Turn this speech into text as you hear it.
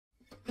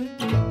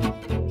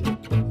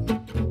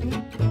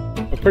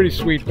A pretty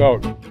sweet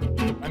boat.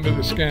 Under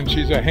the skin,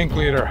 she's a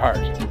Hinckley at her heart.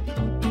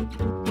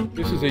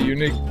 This is a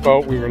unique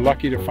boat. We were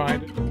lucky to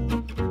find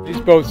it.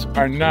 These boats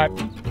are not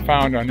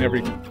found on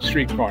every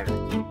street corner.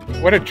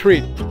 What a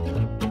treat.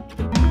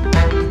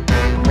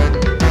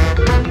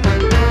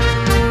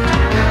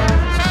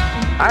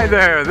 Hi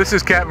there, this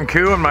is Captain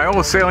Q and my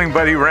old sailing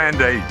buddy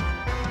Randy.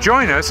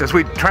 Join us as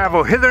we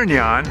travel hither and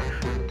yon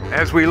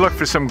as we look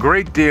for some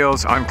great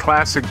deals on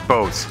classic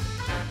boats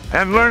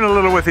and learn a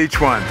little with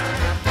each one.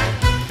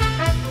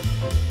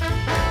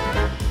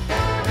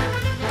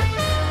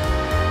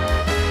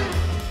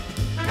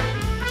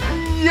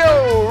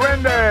 Yo,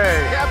 Randy!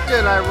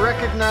 Captain, I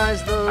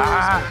recognize those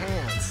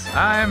hands.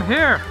 I am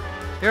here.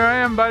 Here I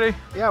am, buddy.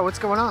 Yeah, what's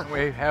going on?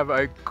 We have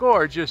a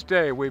gorgeous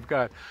day. We've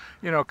got,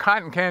 you know,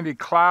 cotton candy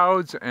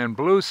clouds and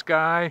blue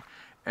sky,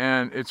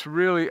 and it's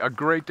really a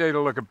great day to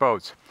look at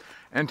boats.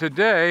 And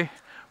today,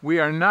 we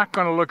are not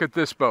going to look at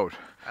this boat.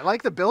 I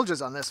like the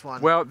bilges on this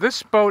one. Well,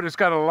 this boat has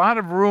got a lot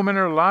of room in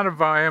her, a lot of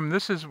volume.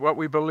 This is what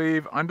we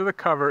believe under the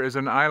cover is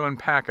an island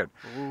packet.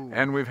 Ooh.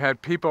 And we've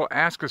had people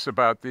ask us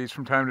about these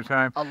from time to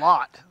time. A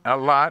lot. A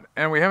lot.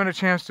 And we haven't had a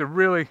chance to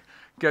really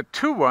get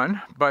to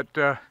one, but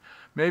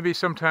maybe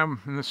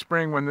sometime in the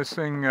spring when this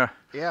thing yeah,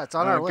 it's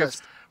on our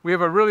list. We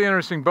have a really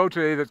interesting boat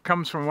today that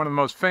comes from one of the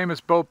most famous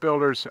boat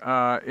builders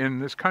in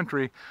this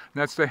country,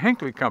 and that's the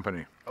Hinckley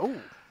Company. Oh.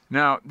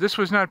 Now, this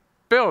was not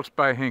built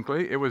by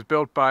Hinckley, it was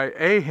built by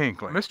a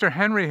Hinckley. Mr.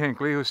 Henry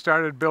Hinckley, who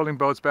started building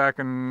boats back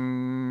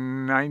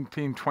in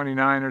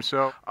 1929 or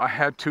so,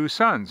 had two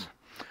sons.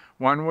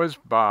 One was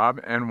Bob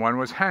and one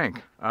was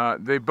Hank.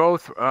 They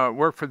both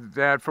worked for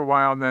Dad for a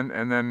while, and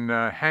then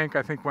Hank,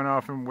 I think, went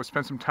off and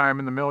spent some time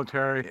in the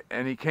military,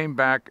 and he came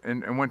back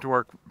and went to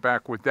work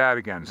back with Dad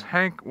again.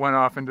 Hank went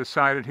off and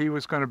decided he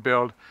was going to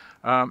build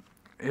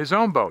his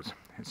own boats.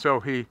 So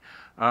he,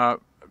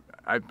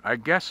 I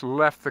guess,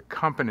 left the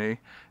company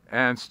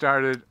and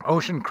started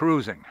Ocean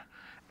Cruising.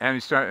 And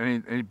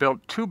he built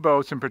two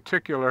boats in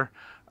particular.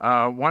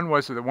 One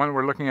was the one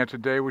we're looking at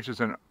today, which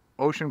is an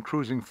Ocean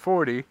Cruising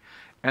 40,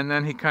 and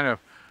then he kind of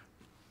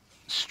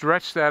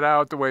stretched that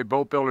out the way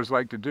boat builders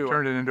like to do,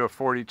 turned it into a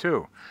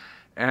 42.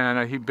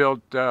 And he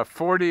built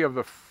 40 of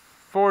the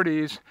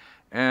 40s,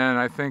 and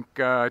I think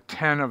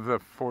 10 of the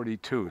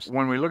 42s.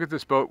 When we look at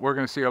this boat, we're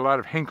going to see a lot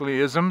of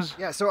Hinckley-isms.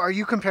 Yeah, so are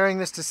you comparing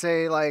this to,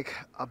 say, like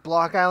a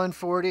Block Island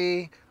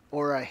 40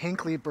 or a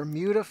Hinckley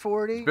Bermuda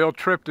 40? Bill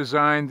Tripp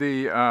designed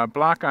the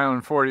Block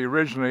Island 40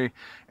 originally,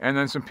 and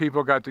then some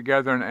people got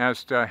together and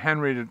asked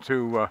Henry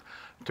to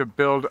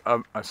build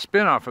a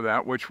spin-off of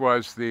that, which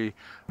was the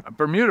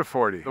Bermuda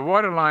 40. The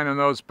waterline on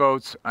those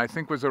boats, I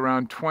think, was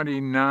around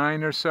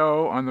 29 or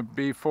so on the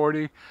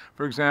B40,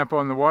 for example,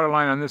 and the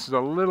waterline on this is a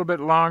little bit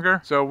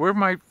longer. So we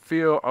might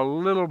feel a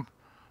little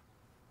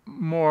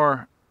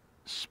more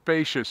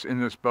spacious in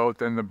this boat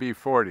than the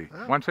B40.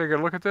 Oh. Want to take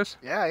a look at this?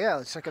 Yeah,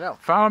 let's check it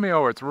out. Follow me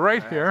over. It's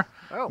right here.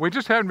 Oh. We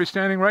just happen to be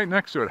standing right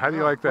next to it. How do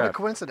you like that? What a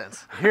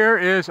coincidence. Here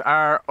is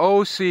our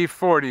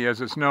OC40,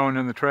 as it's known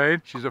in the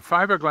trade. She's a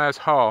fiberglass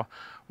hull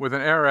with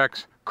an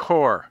RX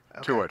core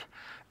to it.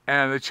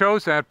 And they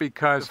chose that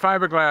because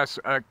fiberglass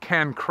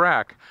can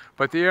crack,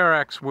 but the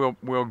RX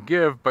will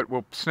give but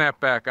will snap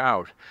back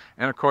out.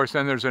 And of course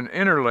then there's an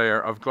inner layer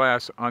of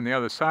glass on the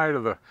other side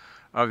of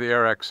the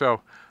RX.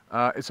 So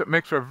it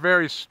makes for a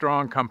very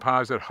strong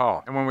composite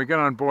hull. And when we get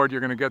on board,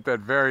 you're going to get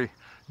that very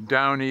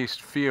down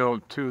east feel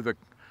to the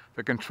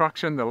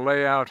construction, the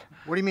layout.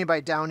 What do you mean by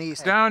down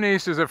east? Down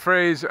east is a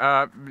phrase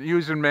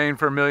used in Maine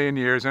for a million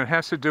years, and it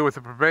has to do with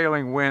the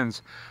prevailing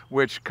winds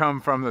which come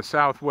from the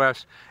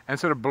southwest and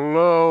sort of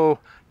blow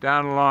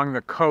down along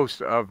the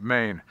coast of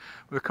Maine.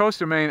 The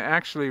coast of Maine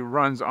actually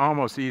runs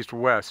almost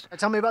east-west.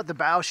 Tell me about the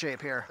bow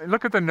shape here.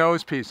 Look at the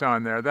nose piece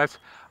on there. That's,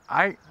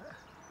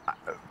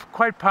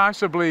 quite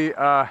possibly,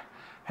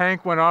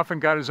 Hank went off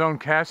and got his own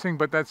casting,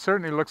 but that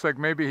certainly looks like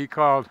maybe he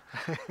called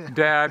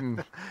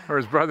Dad or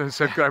his brother and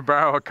said, could I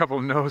borrow a couple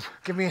of nose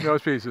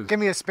pieces? Give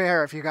me a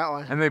spare if you got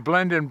one. And they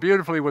blend in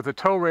beautifully with the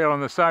tow rail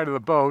on the side of the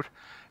boat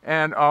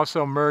and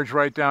also merge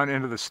right down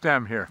into the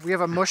stem here. We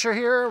have a musher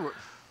here?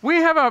 We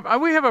have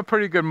a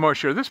pretty good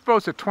musher. This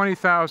boat's a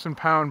 20,000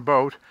 pound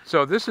boat.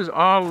 So this is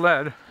all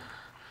lead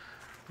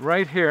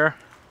right here,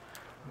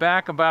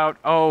 back about,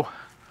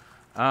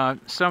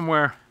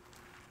 somewhere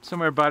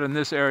about in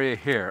this area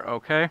here,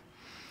 okay?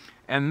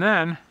 And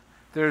then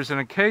there's an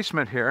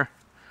encasement here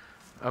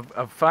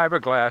of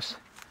fiberglass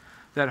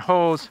that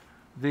holds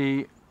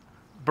the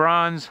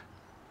bronze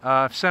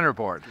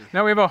centerboard.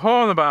 Now we have a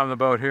hole in the bottom of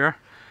the boat here,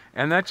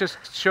 and that just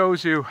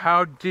shows you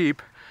how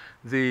deep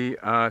the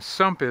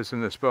sump is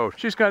in this boat.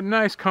 She's got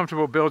nice,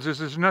 comfortable bilges.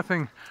 There's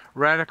nothing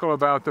radical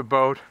about the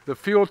boat. The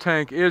fuel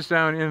tank is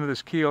down into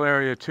this keel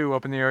area too,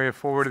 up in the area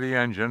forward of the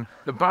engine.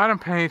 The bottom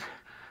paint,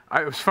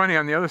 it was funny,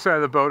 on the other side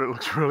of the boat it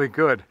looks really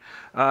good.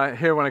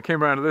 Here when I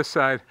came around to this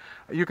side,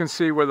 you can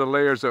see where the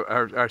layers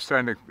are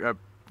starting to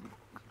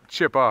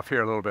chip off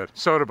here a little bit.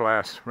 Soda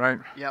blast, right?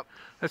 Yep.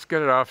 Let's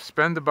get it off,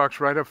 spend the bucks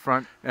right up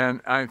front,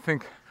 and I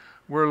think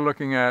we're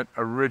looking at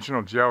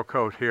original gel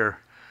coat here.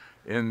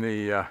 in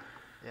the,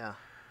 Yeah.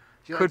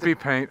 could be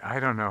paint, I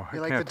don't know.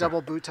 You like the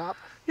double boot top?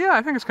 Yeah,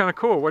 I think it's kind of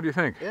cool. What do you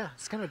think? Yeah,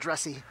 it's kind of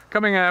dressy.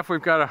 Coming aft,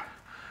 we've got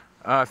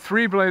a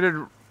three-bladed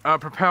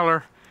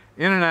propeller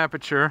in an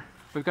aperture.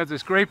 We've got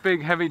this great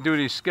big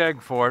heavy-duty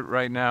skeg for it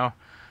right now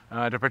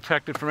to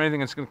protect it from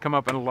anything that's going to come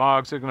up in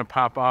logs. They're going to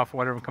pop off,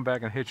 whatever, come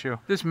back and hit you.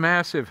 This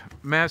massive,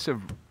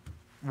 massive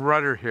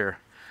rudder here.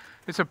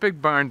 It's a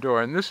big barn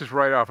door, and this is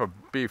right off of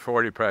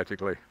B40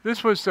 practically.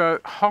 This was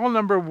hull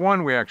number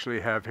 1 we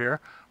actually have here,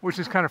 which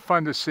is kind of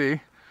fun to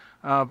see.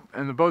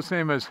 And the boat's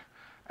name is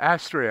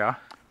Astrea,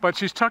 but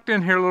she's tucked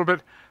in here a little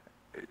bit.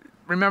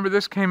 Remember,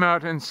 this came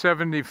out in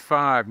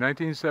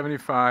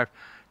 1975,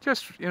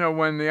 just, you know,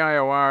 when the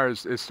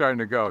IOR is starting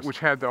to go, which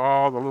had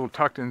all the little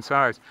tucked in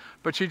sides.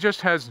 But she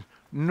just has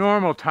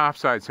normal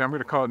topsides. I'm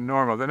going to call it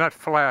normal. They're not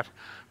flat,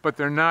 but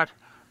they're not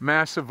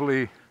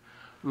massively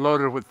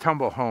loaded with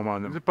tumble home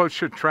on them. The boat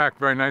should track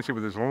very nicely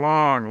with this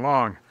long,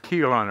 long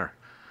keel on her.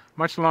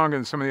 Much longer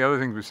than some of the other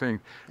things we're seeing.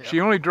 Yep. She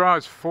only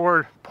draws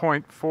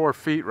 4.4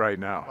 feet right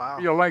now. Wow.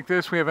 You'll like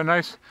this. We have a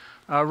nice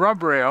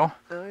rub rail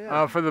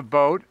for the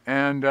boat,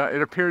 and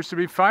it appears to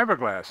be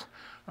fiberglass,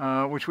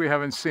 which we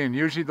haven't seen.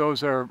 Usually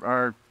those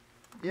are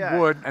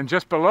wood, and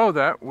just below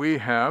that we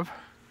have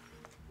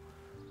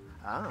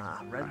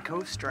red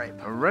cove stripe.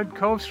 A red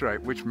cove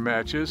stripe, which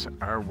matches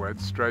our wet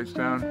stripes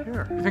down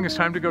here. You think it's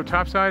time to go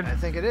topside? I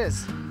think it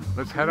is.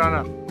 Let's head on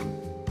up.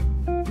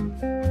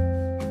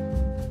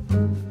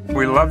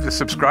 We love the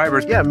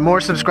subscribers. Yeah, more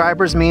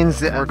subscribers means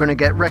that we're going to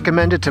get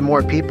recommended to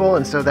more people,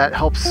 and so that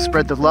helps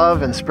spread the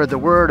love and spread the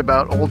word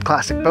about old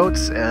classic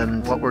boats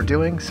and what we're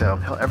doing, so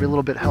every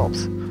little bit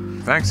helps.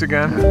 Thanks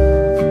again.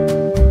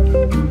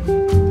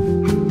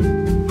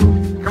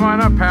 Come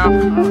on up, pal.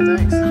 Oh,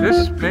 thanks.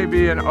 This may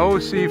be an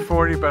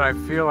OC40, but I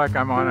feel like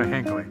I'm on a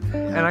Hinckley.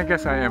 And I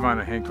guess I am on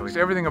a Hinckley.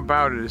 Everything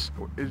about it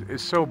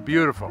is so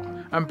beautiful.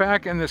 I'm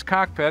back in this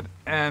cockpit,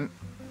 and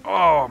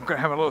oh, I'm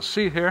gonna have a little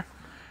seat here.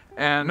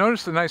 And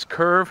notice the nice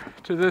curve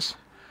to this.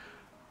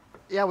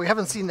 Yeah, we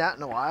haven't seen that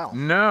in a while.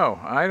 No,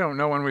 I don't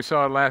know when we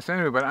saw it last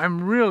anyway, but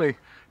I'm really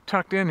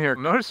tucked in here.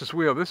 Notice this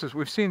wheel.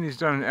 We've seen these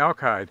done in elk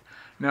hide.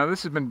 Now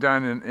this has been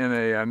done in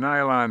a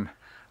nylon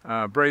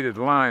braided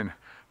line,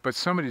 but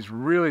somebody's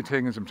really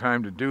taken some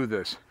time to do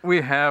this. We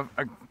have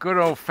a good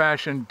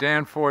old-fashioned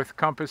Danforth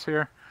compass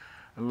here.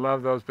 I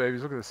love those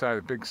babies. Look at the size,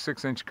 a big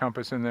 6-inch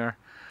compass in there.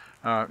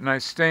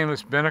 Nice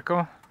stainless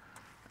binnacle.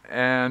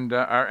 And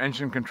our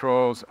engine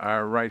controls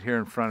are right here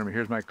in front of me.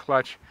 Here's my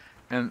clutch,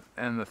 and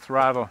the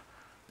throttle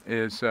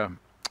is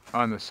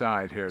on the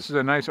side here. This is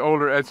a nice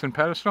older Edson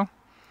pedestal.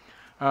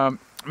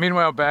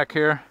 Meanwhile, back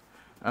here,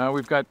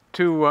 we've got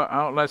 2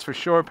 outlets for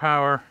shore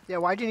power. Yeah,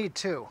 why do you need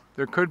 2?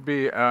 There could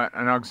be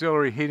an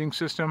auxiliary heating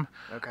system,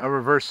 a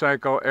reverse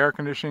cycle air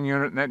conditioning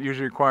unit, and that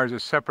usually requires a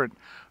separate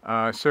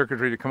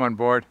circuitry to come on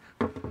board.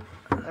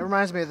 That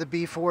reminds me of the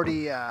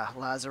B40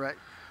 lazarette.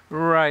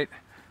 Right.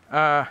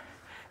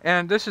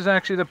 And this is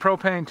actually the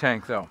propane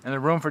tank, though. And the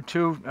room for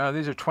 2,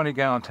 these are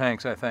 20-gallon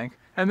tanks, I think.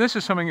 And this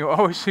is something you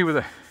always see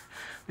with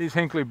these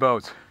Hinckley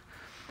boats.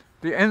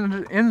 The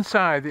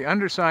inside, the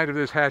underside of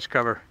this hatch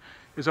cover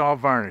is all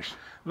varnished.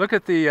 Look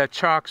at the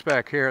chocks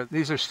back here.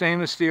 These are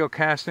stainless steel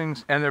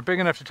castings, and they're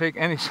big enough to take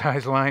any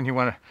size line you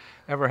want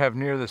to ever have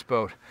near this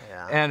boat.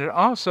 Yeah. And it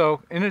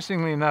also,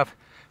 interestingly enough,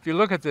 if you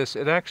look at this,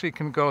 it actually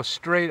can go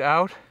straight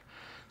out.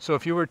 So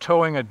if you were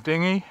towing a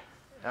dinghy,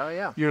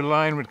 your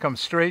line would come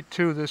straight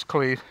to this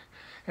cleat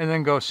and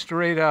then go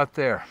straight out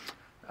there.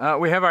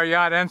 We have our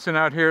yacht ensign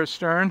out here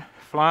astern,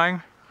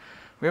 flying.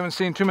 We haven't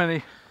seen too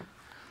many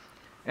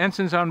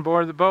ensigns on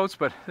board the boats,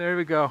 but there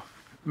we go.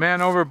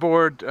 Man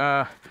overboard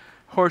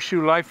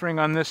horseshoe life ring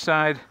on this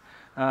side,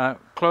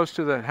 close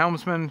to the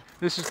helmsman.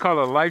 This is called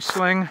a life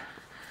sling,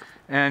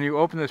 and you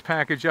open this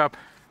package up,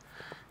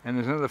 and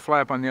there's another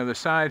flap on the other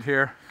side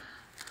here.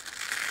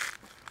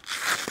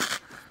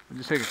 We'll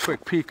just take a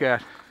quick peek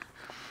at.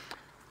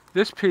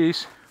 This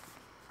piece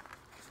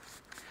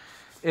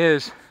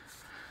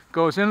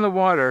goes in the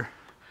water,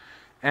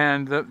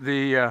 and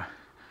the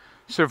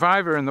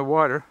survivor in the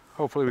water,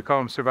 hopefully we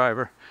call him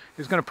survivor,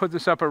 is going to put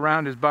this up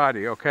around his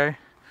body, okay?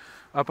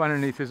 Up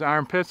underneath his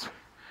armpits.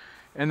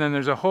 And then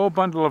there's a whole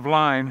bundle of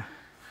line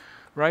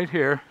right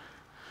here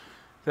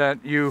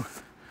that you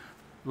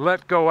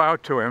let go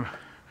out to him,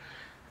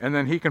 and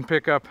then he can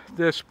pick up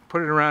this,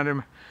 put it around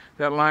him.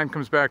 That line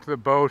comes back to the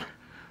boat.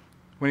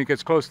 When he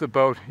gets close to the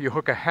boat, you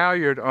hook a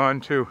halyard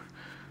onto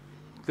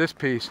this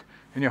piece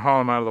and you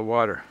haul him out of the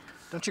water.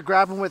 Don't you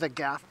grab him with a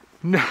gaff?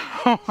 No,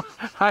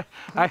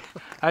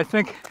 I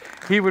think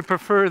he would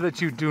prefer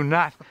that you do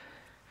not.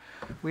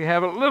 We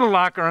have a little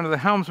locker under the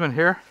helmsman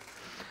here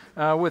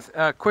with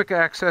quick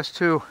access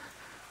to,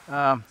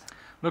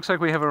 looks like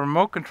we have a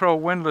remote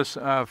control windlass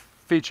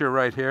feature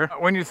right here.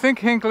 When you think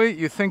Hinckley,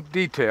 you think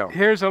detail.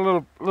 Here's a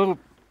little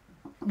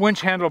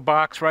winch handle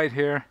box right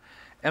here,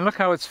 and look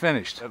how it's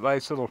finished. A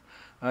nice little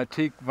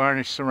teak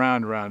varnish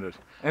surround around it.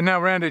 And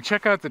now, Randy,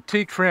 check out the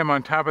teak trim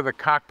on top of the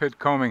cockpit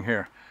combing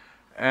here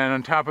and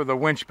on top of the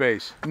winch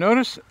base.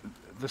 Notice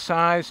the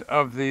size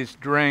of these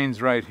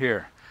drains right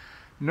here.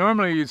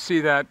 Normally you'd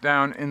see that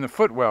down in the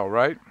footwell,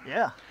 right?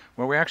 Yeah.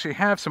 Well, we actually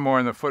have some more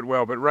in the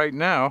footwell, but right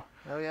now...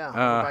 Oh yeah,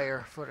 over by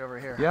your foot over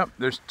here. Yep,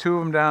 there's 2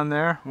 of them down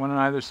there, one on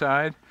either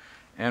side,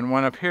 and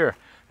one up here.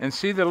 And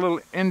see the little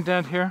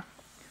indent here?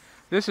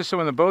 This is so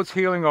when the boat's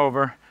heeling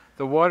over,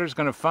 the water's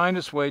going to find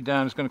its way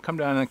down, it's going to come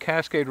down and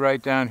cascade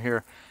right down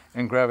here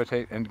and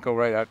gravitate and go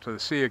right out to the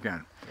sea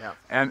again. Yep.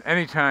 And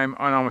anytime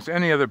on almost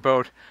any other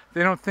boat,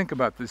 they don't think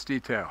about this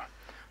detail.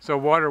 So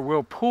water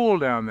will pool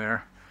down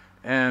there,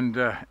 and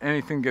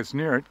anything gets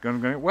near it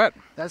going to get wet.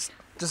 That's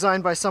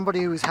designed by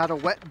somebody who's had a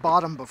wet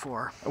bottom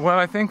before. Well,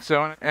 I think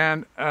so.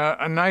 And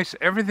a nice,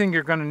 everything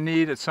you're going to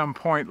need at some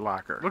point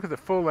locker. Look at the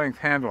full-length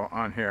handle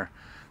on here.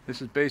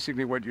 This is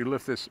basically what you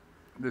lift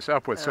this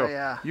up with. So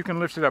yeah. You can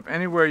lift it up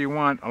anywhere you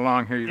want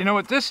along here. You know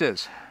what this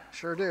is?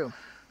 Sure do.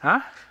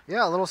 Huh?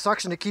 Yeah, a little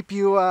suction to keep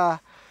you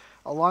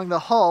along the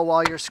hull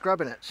while you're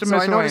scrubbing it. Some so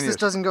I noticed this miscellaneous.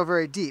 doesn't go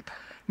very deep.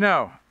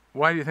 No.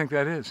 Why do you think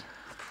that is?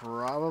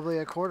 Probably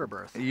a quarter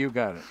berth. You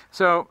got it.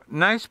 So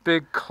nice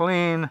big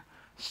clean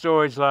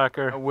storage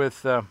locker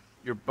with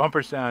your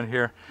bumpers down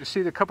here. You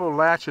see the couple of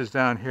latches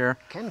down here.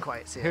 Can't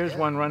quite see it. Here's yeah.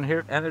 one run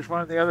here, and there's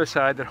one on the other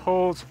side that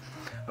holds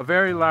a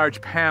very large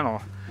panel,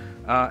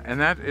 and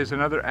that is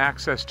another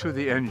access to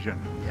the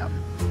engine. Yep.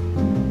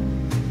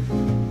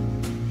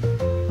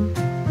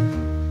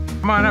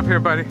 Come on up here,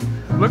 buddy.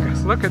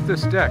 Look at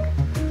this deck.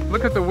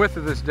 Look at the width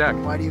of this deck.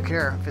 Why do you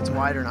care if it's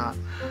wide or not?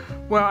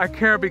 Well, I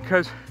care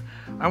because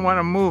I want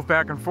to move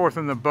back and forth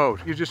in the boat.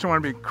 You just don't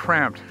want to be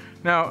cramped.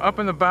 Now, up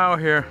in the bow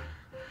here,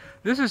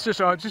 this is just,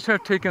 I'll just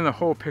have taken the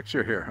whole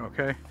picture here,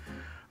 okay?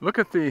 Look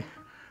at the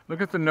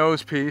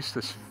nose piece,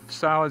 this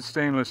solid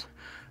stainless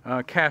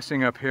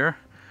casting up here.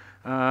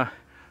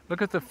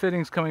 Look at the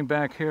fittings coming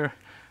back here.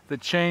 The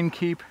chain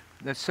keep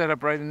that's set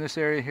up right in this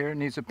area here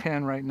needs a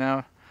pin right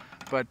now,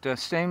 but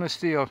stainless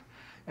steel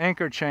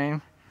anchor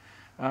chain,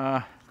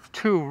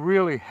 2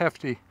 really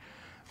hefty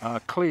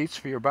cleats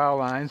for your bow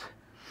lines.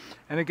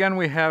 And again,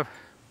 we have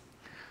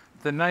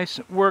the nice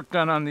work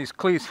done on these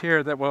cleats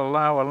here that will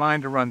allow a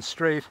line to run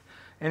straight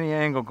any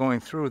angle going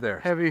through there.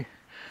 Heavy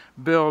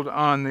build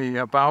on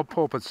the bow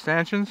pulpit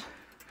stanchions.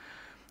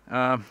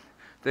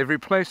 They've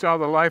replaced all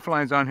the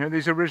lifelines on here.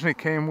 These originally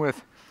came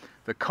with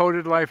the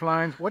coated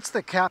lifelines. What's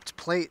the capped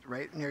plate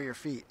right near your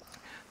feet?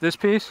 This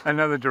piece,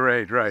 another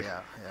Dorade, right?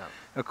 Yeah, yeah.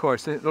 Of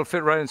course, it'll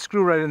fit right and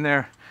screw right in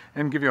there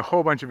and give you a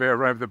whole bunch of air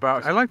right at the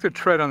bow. I like the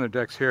tread on the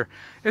decks here.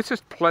 It's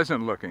just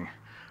pleasant looking.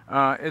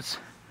 It's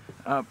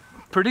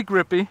pretty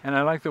grippy, and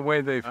I like the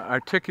way they've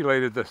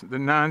articulated the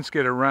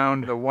non-skid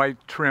around the white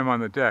trim on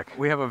the deck.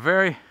 We have a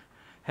very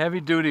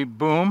heavy-duty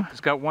boom.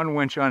 It's got 1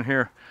 winch on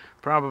here,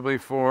 probably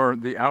for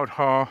the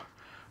outhaul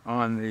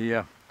on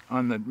the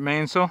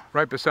mainsail.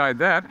 Right beside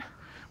that,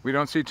 we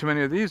don't see too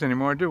many of these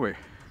anymore, do we?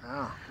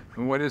 Oh.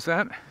 And what is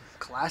that?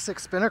 Classic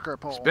spinnaker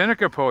pole.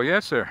 Spinnaker pole,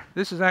 yes sir.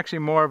 This is actually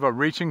more of a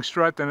reaching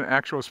strut than an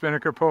actual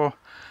spinnaker pole.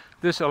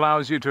 This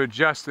allows you to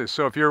adjust this,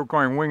 so if you're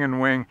going wing and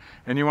wing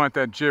and you want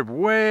that jib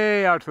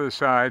way out to the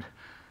side,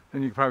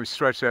 then you can probably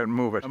stretch that and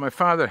move it. My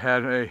father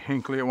had a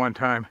Hinckley at one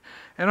time,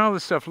 and all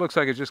this stuff looks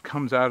like it just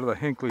comes out of the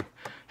Hinckley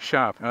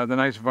shop. The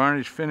nice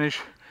varnish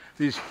finish,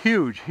 these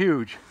huge,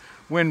 huge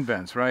wind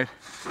vents, right?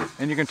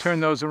 And you can turn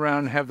those around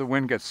and have the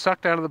wind get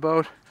sucked out of the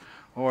boat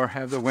or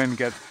have the wind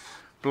get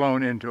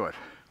blown into it.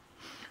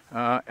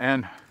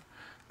 And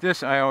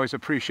this I always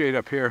appreciate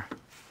up here.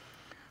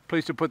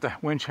 Please to put the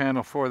winch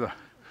handle for the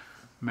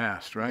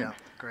mast, right? Yeah,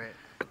 great.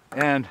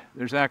 And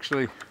there's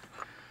actually,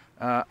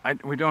 I'm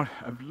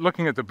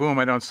looking at the boom,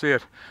 I don't see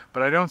it,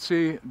 but I don't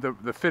see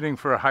the fitting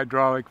for a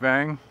hydraulic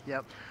vang.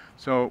 Yep.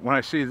 So when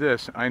I see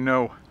this, I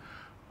know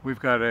we've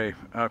got a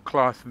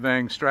cloth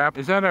vang strap.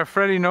 Is that our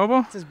Freddie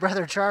Noble? It's his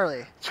brother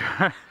Charlie.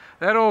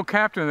 That old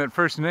captain that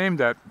first named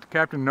that,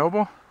 Captain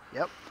Noble?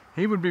 Yep.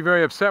 He would be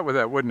very upset with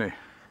that, wouldn't he?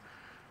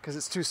 Because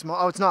it's too small.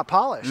 Oh, it's not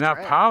polished. Not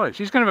right? polished.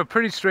 He's going to have a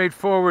pretty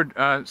straightforward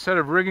set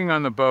of rigging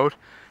on the boat.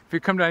 If you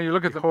come down, you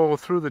look at the hole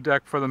through the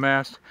deck for the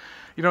mast,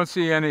 you don't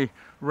see any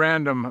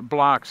random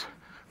blocks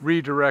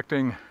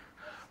redirecting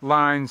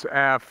lines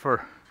aft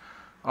for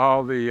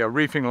all the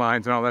reefing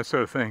lines and all that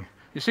sort of thing.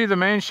 You see the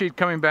main sheet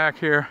coming back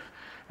here,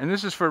 and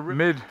this is for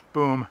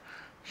mid-boom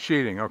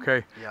sheeting,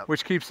 okay? Yep.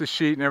 Which keeps the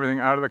sheet and everything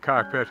out of the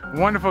cockpit.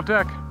 Wonderful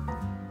deck,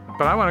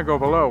 but I want to go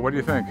below. What do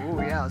you think?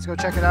 Ooh, yeah, let's go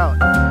check it out.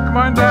 Come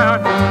on down,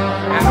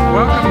 and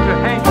welcome to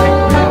Hank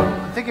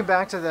Hinckley. I'm thinking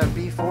back to the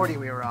V40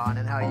 we were on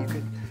and how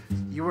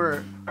you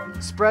were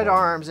spread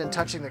arms and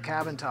touching the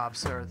cabin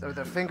tops or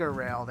the finger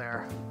rail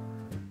there.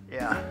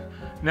 Yeah.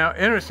 Now,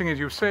 interesting as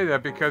you say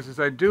that, because as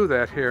I do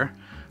that here,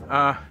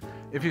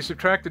 if you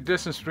subtract the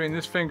distance between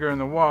this finger and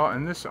the wall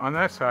and this on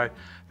that side,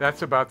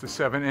 that's about the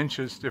 7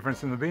 inches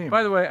difference in the beam.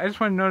 By the way, I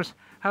just want to notice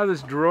how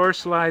this drawer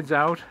slides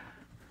out.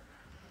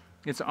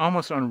 It's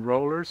almost on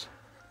rollers.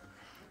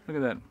 Look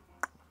at that.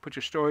 Put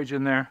your storage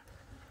in there.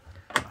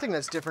 One thing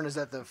that's different is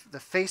that the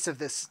face of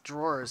this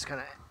drawer is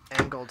kind of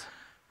angled,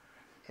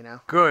 you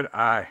know? Good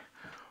eye.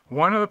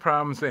 One of the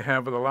problems they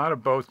have with a lot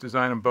of boats,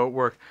 design and boat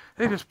work,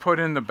 they just put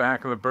in the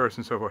back of the berth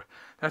and so forth.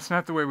 That's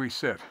not the way we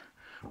sit.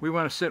 We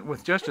want to sit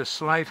with just a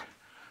slight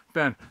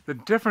Ben, the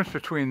difference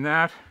between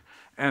that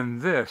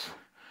and this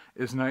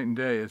is night and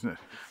day, isn't it?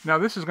 Now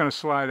this is going to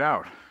slide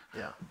out.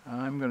 Yeah.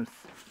 I'm going to...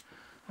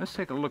 Let's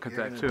take a look at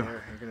that too.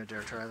 You're going to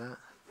dare try that?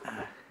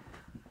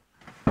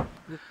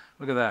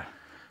 Look at that.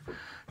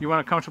 You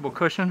want a comfortable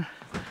cushion?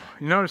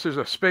 You notice there's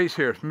a space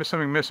here,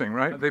 something missing,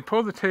 right? They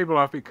pulled the table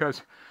off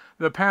because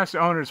the past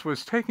owners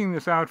was taking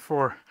this out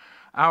for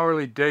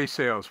hourly day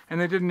sales, and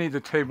they didn't need the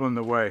table in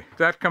the way.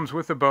 That comes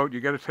with the boat.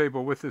 You get a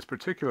table with this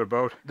particular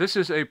boat. This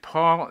is a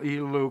Paul E.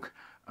 Luke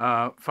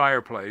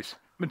fireplace.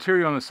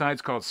 Material on the side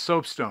is called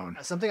soapstone.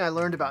 Something I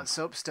learned about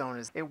soapstone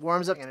is it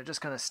warms up and it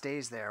just kind of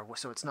stays there,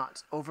 so it's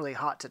not overly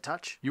hot to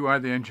touch. You are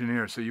the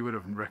engineer, so you would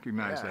have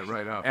recognized that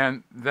right off.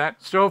 And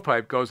that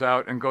stovepipe goes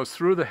out and goes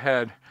through the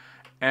head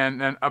and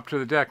then up to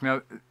the deck.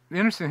 Now, the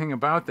interesting thing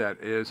about that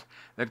is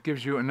that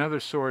gives you another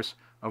source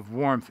of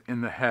warmth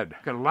in the head.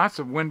 Got lots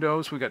of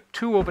windows. We got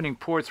 2 opening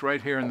ports right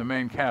here in the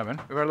main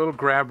cabin. We've got a little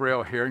grab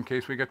rail here in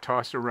case we get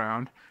tossed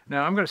around.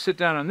 Now, I'm going to sit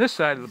down on this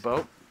side of the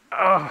boat.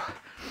 Oh,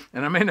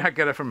 and I may not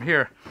get it from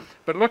here,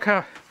 but look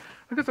at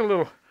the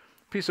little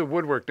piece of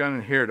woodwork done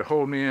in here to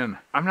hold me in.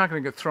 I'm not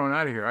going to get thrown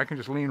out of here. I can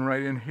just lean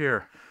right in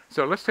here.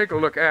 So let's take a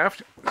look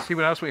aft, see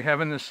what else we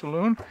have in this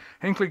saloon.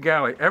 Hinckley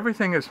Galley.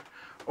 Everything is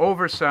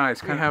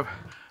oversized. Kind of have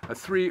a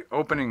 3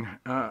 opening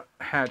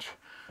hatch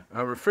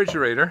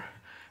refrigerator,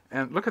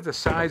 and look at the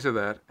size of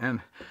that.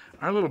 And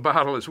our little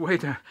bottle is way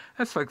down.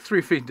 That's like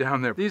 3 feet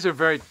down there. These are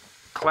very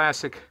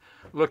classic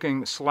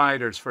looking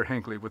sliders for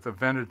Hinckley with the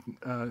vented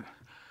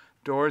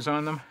doors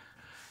on them,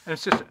 and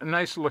it's just a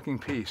nice looking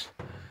piece.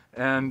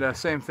 And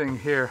same thing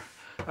here.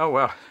 Oh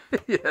well.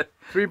 Yeah.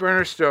 3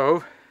 burner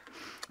stove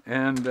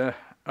and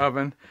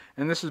oven,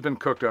 and this has been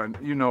cooked on,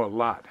 you know, a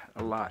lot,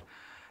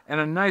 and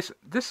a nice,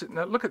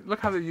 now look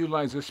how they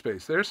utilize this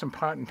space. There's some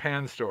pot and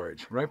pan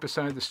storage right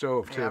beside the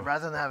stove too. Yeah,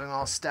 rather than having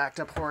all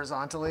stacked up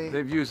horizontally,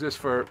 they've used this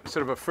for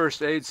sort of a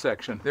first aid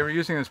section. They were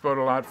using this boat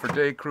a lot for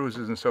day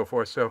cruises and so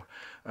forth, so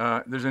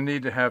there's a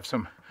need to have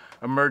some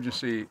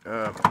emergency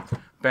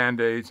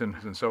band-aids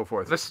and so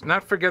forth. Let's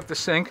not forget the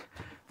sink.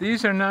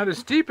 These are not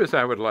as deep as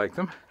I would like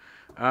them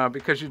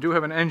because you do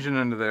have an engine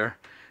under there,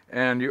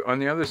 and on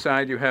the other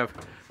side you have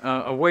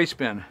a waste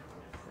bin.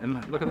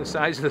 And look at the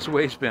size of this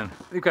waste bin.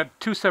 We've got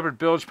 2 separate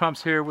bilge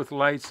pumps here with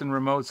lights and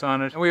remotes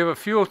on it. And we have a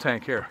fuel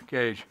tank here,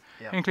 gauge.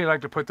 Yep. Hinckley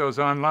like to put those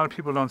on. A lot of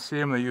people don't see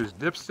them. They use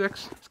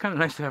dipsticks. It's kind of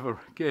nice to have a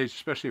gauge,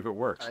 especially if it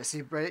works. I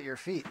see right at your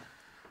feet.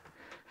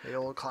 The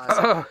old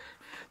classic.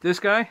 This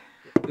guy,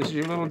 this is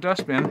your little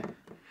dustbin.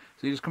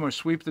 So you just come and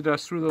sweep the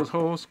dust through those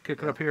holes,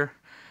 kick it up here,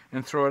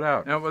 and throw it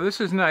out. Now, well, this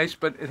is nice,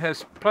 but it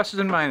has pluses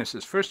and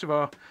minuses. First of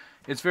all,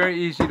 it's very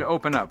easy to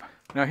open up.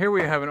 Now here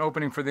we have an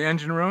opening for the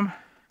engine room.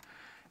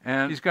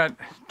 And he's got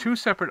 2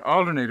 separate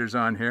alternators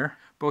on here,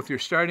 both your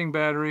starting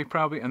battery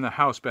probably and the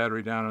house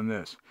battery down on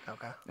this.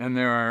 Okay. And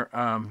there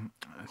are,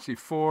 let's see,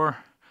 4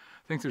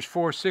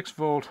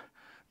 6-volt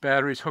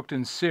batteries hooked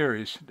in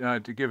series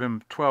to give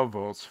him 12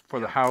 volts for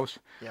the house.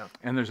 Yeah.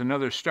 And there's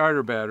another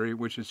starter battery,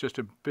 which is just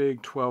a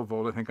big 12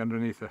 volt, I think,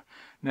 underneath the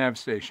nav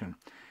station.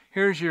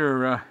 Here's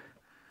your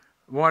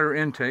water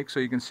intake, so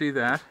you can see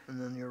that.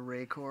 And then your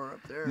Raycor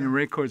up there. And your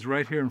Raycor's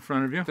right here in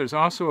front of you. There's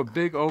also a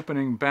big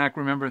opening back,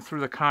 remember, through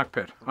the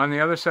cockpit. On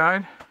the other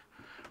side,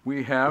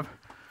 we have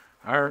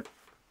our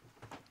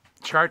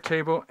chart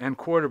table and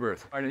quarter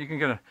berth. You can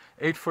get an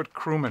 8-foot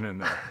crewman in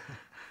there.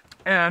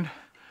 And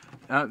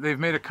they've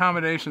made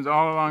accommodations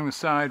all along the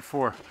side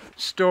for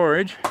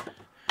storage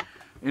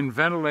in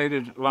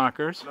ventilated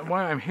lockers.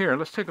 While I'm here,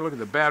 let's take a look at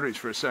the batteries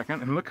for a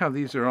second. And look how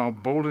these are all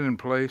bolted in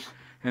place.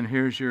 And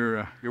here's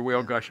your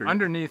whale gusher.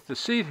 Underneath the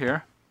seat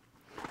here,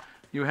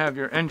 you have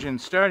your engine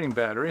starting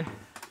battery.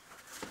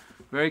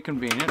 Very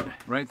convenient,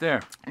 right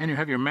there. And you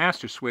have your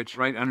master switch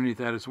right underneath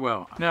that as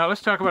well. Now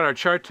let's talk about our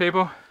chart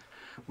table.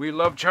 We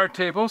love chart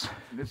tables.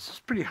 It's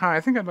pretty high. I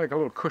think I'd like a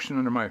little cushion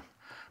under my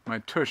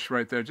tush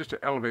right there, just to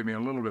elevate me a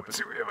little bit. Let's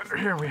see what we have under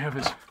here. We have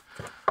his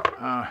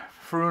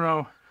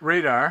Furuno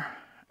radar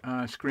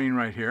screen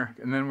right here.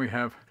 And then we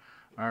have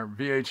our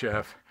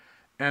VHF.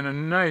 And a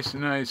nice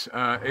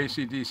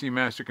AC/DC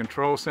master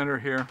control center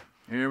here.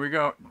 Here we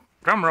go.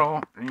 Drum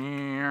roll.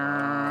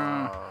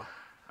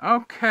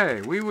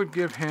 Okay, we would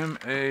give him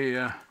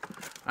a,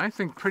 I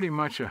think pretty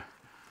much a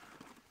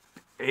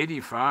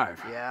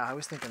 85. Yeah, I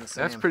was thinking the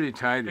same. That's pretty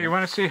tight. You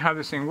want to see how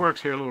this thing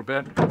works here a little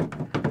bit?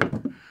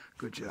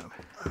 Good job.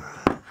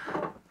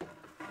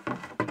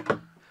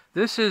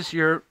 This is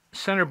your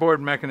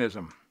centerboard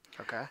mechanism.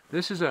 Okay.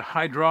 This is a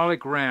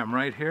hydraulic ram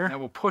right here that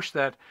will push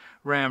that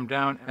ram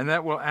down, and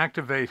that will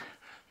activate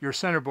your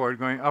centerboard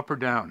going up or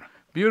down.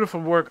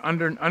 Beautiful work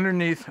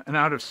underneath and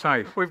out of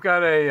sight. We've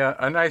got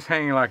a nice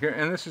hanging lock here,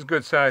 and this is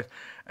good size.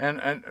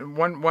 And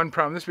one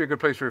problem, this would be a good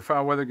place for your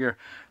foul weather gear.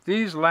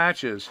 These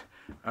latches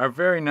are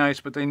very nice,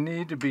 but they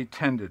need to be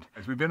tended.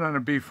 We've been on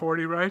a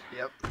B40, right?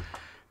 Yep.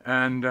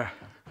 And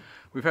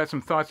we've had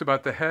some thoughts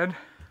about the head.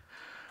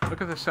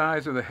 Look at the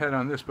size of the head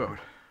on this boat.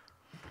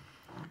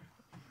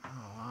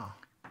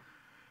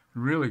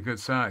 Really good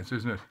size,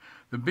 isn't it?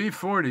 The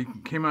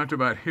B40 came out to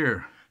about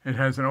here. It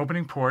has an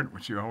opening port,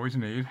 which you always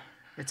need.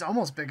 It's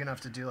almost big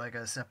enough to do like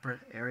a separate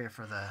area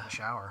for the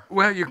shower.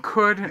 Well, you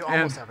could. You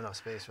almost have enough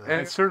space for that. And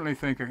I certainly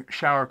think a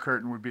shower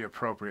curtain would be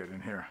appropriate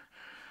in here.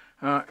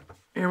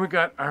 Here we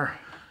got our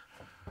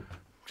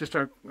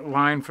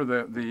line for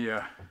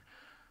the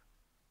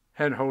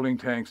head holding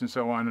tanks and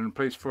so on, and a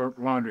place for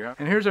laundry.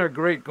 And here's our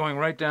grate going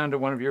right down to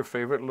one of your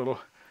favorite little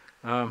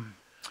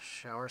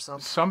shower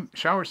sumps.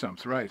 Shower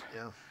sumps, right?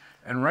 Yeah.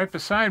 And right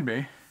beside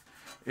me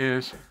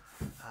is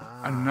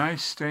a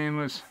nice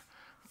stainless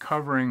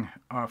covering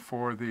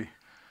for the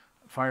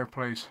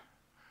fireplace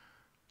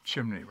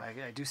chimney.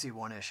 I do see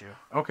one issue.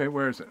 Okay,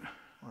 where is it?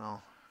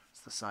 Well, it's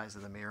the size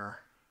of the mirror.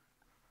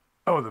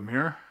 Oh, the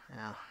mirror?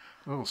 Yeah.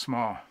 A little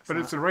small. But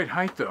it's the right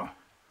height, though,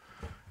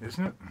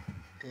 isn't it?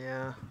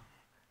 Yeah.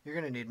 You're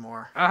going to need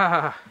more.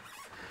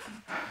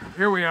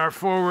 Here we are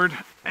forward,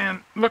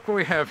 and look what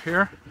we have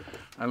here.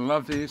 I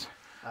love these.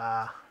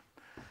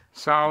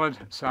 Solid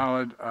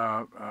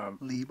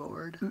lee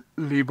board.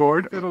 Lee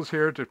board. Fiddles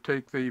here to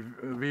take the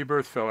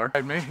V-berth filler.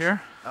 Behind me here.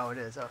 Oh, it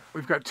is. Oh.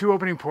 We've got 2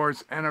 opening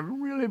ports and a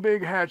really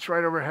big hatch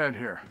right overhead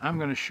here. I'm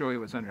going to show you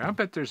what's under. I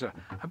bet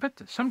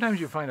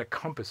sometimes you find a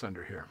compass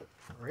under here.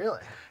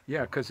 Really?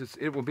 Yeah, because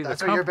it will be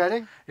That's what you're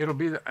betting? It'll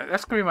be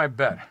that's going to be my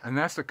bet, and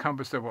that's the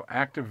compass that will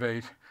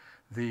activate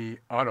the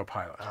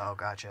autopilot. Oh,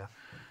 gotcha.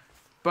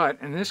 But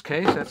in this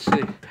case, let's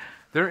see.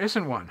 There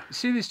isn't one.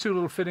 See these 2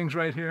 little fittings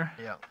right here?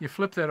 Yeah. You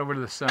flip that over to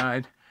the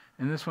side,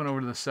 and this one over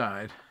to the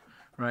side,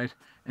 right?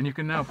 And you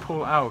can now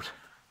pull out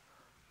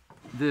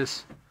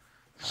this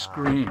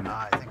screen.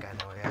 I think I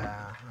know,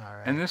 yeah. All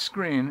right. And this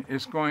screen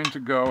is going to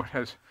go, it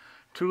has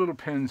 2 little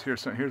pins here.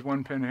 So here's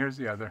one pin, here's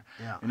the other.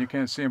 Yeah. And you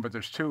can't see them, but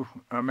there's 2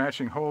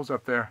 matching holes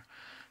up there.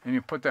 And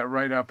you put that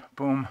right up,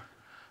 boom,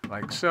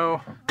 like so.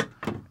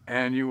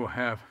 And you will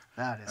have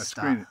that is a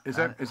screen. Is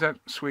that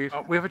sweet?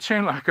 We have a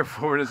chain locker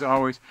forward as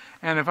always.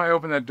 And if I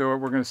open that door,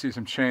 we're going to see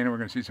some chain and we're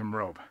going to see some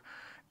rope.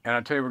 And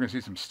I'll tell you, we're going to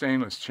see some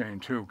stainless chain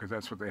too, because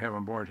that's what they have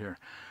on board here.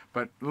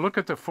 But look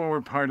at the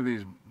forward part of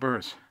these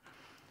berths.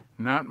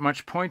 Not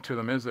much point to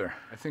them, is there?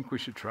 I think we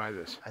should try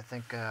this. I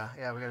think,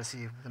 yeah, we got to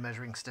see the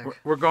measuring stick.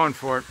 We're going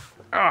for it.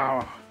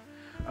 Oh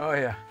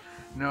yeah.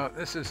 No,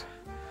 this is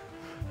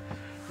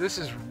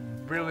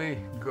really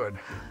good.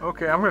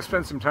 Okay, I'm going to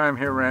spend some time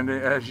here, Randy,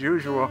 as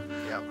usual.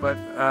 Yep. But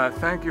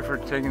thank you for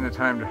taking the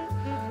time to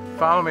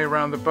follow me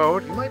around the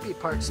boat. You might be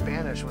part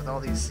Spanish with all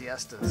these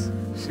siestas.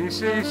 Si,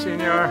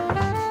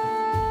 senor.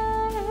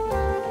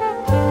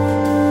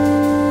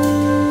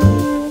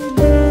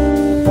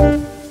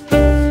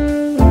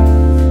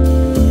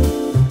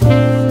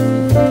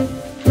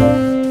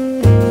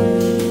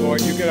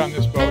 On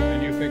this boat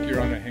and you think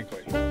you're on a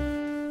Hinckley,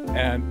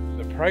 and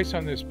the price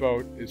on this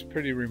boat is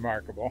pretty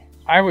remarkable.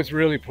 I was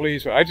really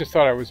pleased. I just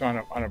thought I was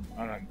on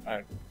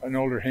an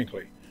older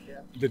Hinckley.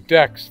 Yeah. The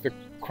decks, the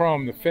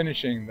chrome, the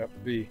finishing,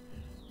 the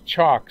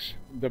chocks,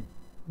 the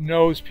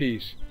nose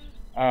piece,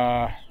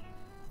 the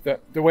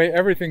way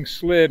everything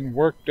slid and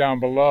worked down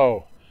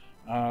below,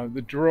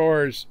 the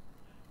drawers,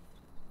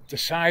 the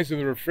size of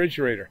the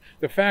refrigerator,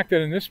 the fact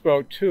that in this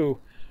boat too.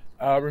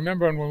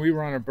 Remember when we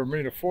were on a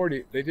Bermuda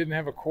 40, they didn't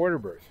have a quarter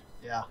berth.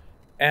 Yeah.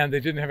 And they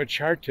didn't have a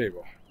chart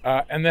table.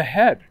 And the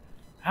head.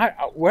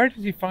 Where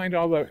did he find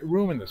all the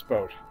room in this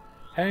boat?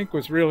 Hank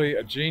was really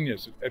a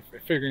genius at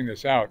figuring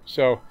this out.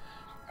 So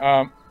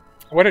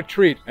what a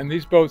treat. And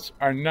these boats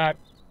are not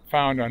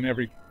found on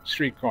every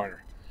street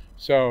corner.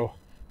 So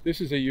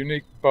this is a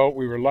unique boat.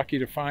 We were lucky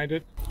to find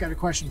it. I've got a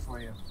question for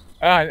you.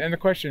 And the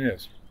question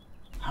is?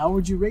 How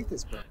would you rate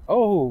this boat?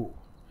 Oh.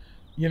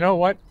 You know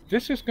what?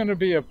 This is going to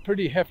be a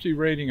pretty hefty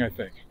rating, I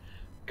think,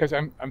 because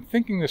I'm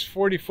thinking this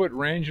 40-foot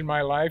range in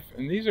my life,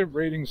 and these are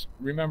ratings,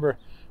 remember,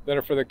 that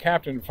are for the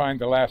captain to find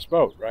the last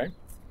boat, right?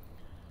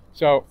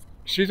 So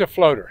she's a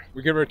floater.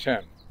 We give her a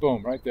 10.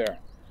 Boom, right there.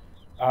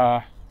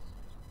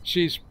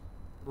 She's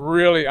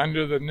really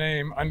under the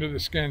name, under the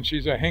skin.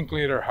 She's a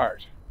Hinckley at her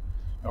heart.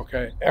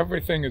 Okay,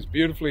 everything is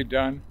beautifully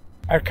done.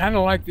 I kind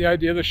of like the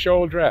idea of the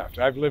shoal draft.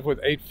 I've lived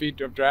with 8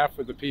 feet of draft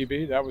with the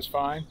PB. That was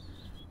fine.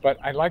 But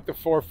I like the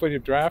 4 foot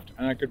of draft,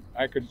 and I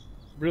could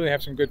really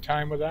have some good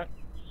time with that.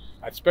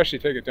 I'd especially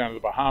take it down to the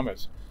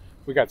Bahamas.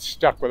 We got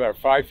stuck with our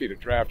 5 feet of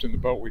draft in the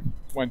boat we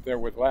went there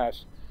with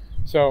last.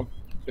 So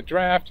the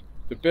draft,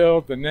 the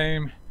build, the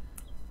name,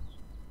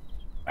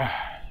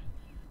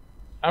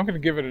 I'm going to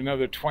give it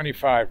another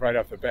 25 right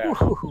off the bat.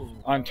 Ooh.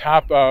 On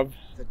top of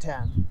the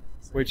 10,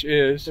 which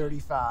is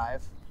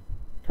 35.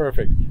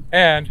 Perfect.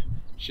 And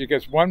she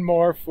gets 1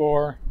 more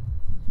for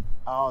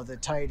the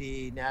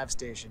tidy nav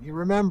station. You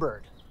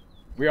remembered.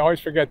 We always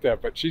forget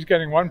that, but she's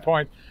getting 1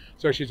 point,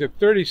 so she's at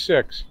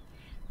 36.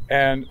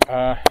 And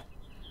I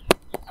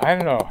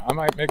don't know, I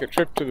might make a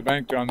trip to the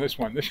bank on this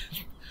one. This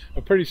is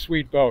a pretty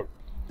sweet boat.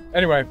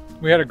 Anyway,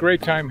 we had a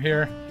great time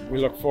here. We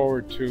look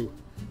forward to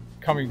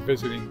coming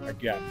visiting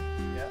again.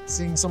 Yeah,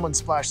 seeing someone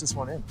splash this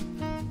one in.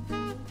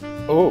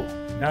 Oh,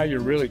 now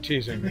you're really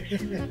teasing me.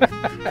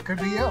 Could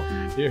be you.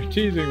 You're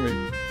teasing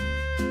me.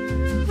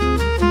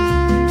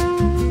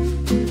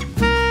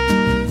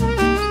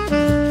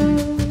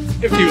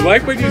 If you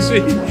like what you see,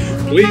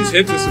 please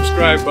hit the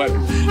subscribe button.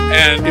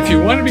 And if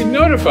you want to be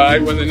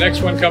notified when the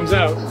next one comes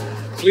out,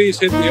 please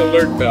hit the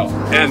alert bell.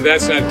 And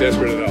that's not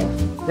desperate at all.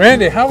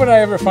 Randy, how would I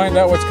ever find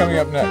out what's coming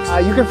up next?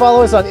 You can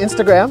follow us on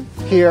Instagram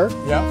here,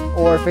 Yeah.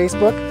 or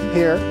Facebook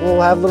here.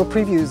 We'll have little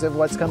previews of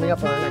what's coming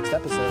up on our next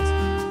episodes.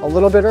 A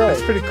little bit early.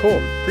 That's pretty cool.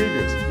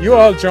 Previews. You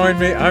all join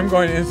me. I'm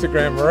going to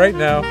Instagram right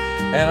now,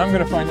 and I'm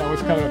going to find out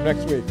what's coming up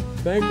next week.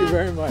 Thank you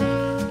very much.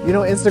 You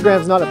know,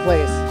 Instagram's not a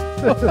place.